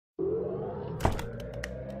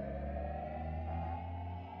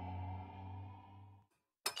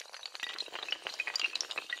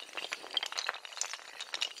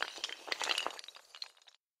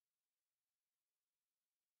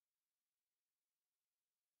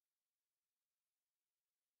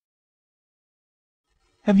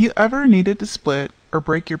Have you ever needed to split or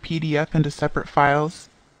break your PDF into separate files?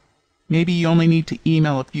 Maybe you only need to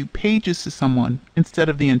email a few pages to someone instead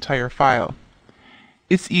of the entire file.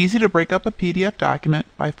 It's easy to break up a PDF document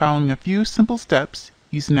by following a few simple steps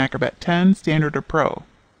using Acrobat 10 Standard or Pro.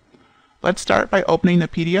 Let's start by opening the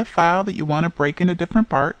PDF file that you want to break into different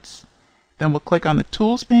parts. Then we'll click on the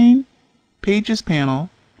Tools pane, Pages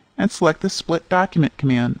panel, and select the Split Document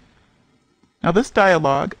command. Now this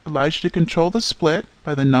dialog allows you to control the split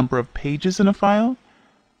by the number of pages in a file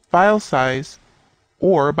size,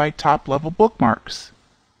 or by top-level bookmarks.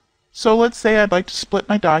 So let's say I'd like to split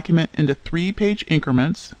my document into 3-page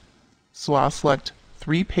increments, so I'll select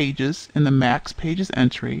 3 pages in the Max Pages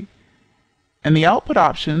entry, and the output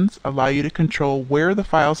options allow you to control where the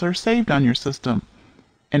files are saved on your system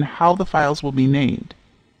and how the files will be named.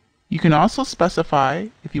 You can also specify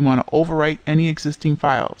if you want to overwrite any existing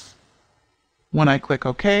files. When I click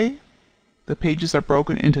OK, the pages are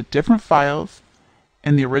broken into different files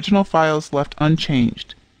and the original file is left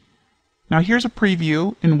unchanged. Now here's a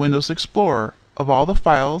preview in Windows Explorer of all the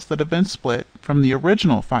files that have been split from the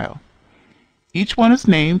original file. Each one is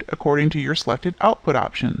named according to your selected output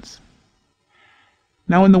options.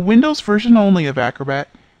 Now in the Windows version only of Acrobat,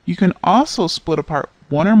 you can also split apart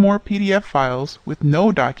one or more PDF files with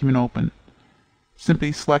no document open.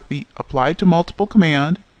 Simply select the Apply to Multiple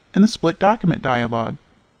command in the Split Document dialog.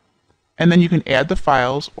 And then you can add the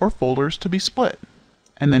files or folders to be split,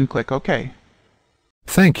 and then click OK.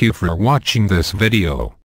 Thank you for watching this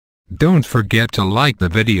video. Don't forget to like the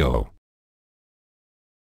video.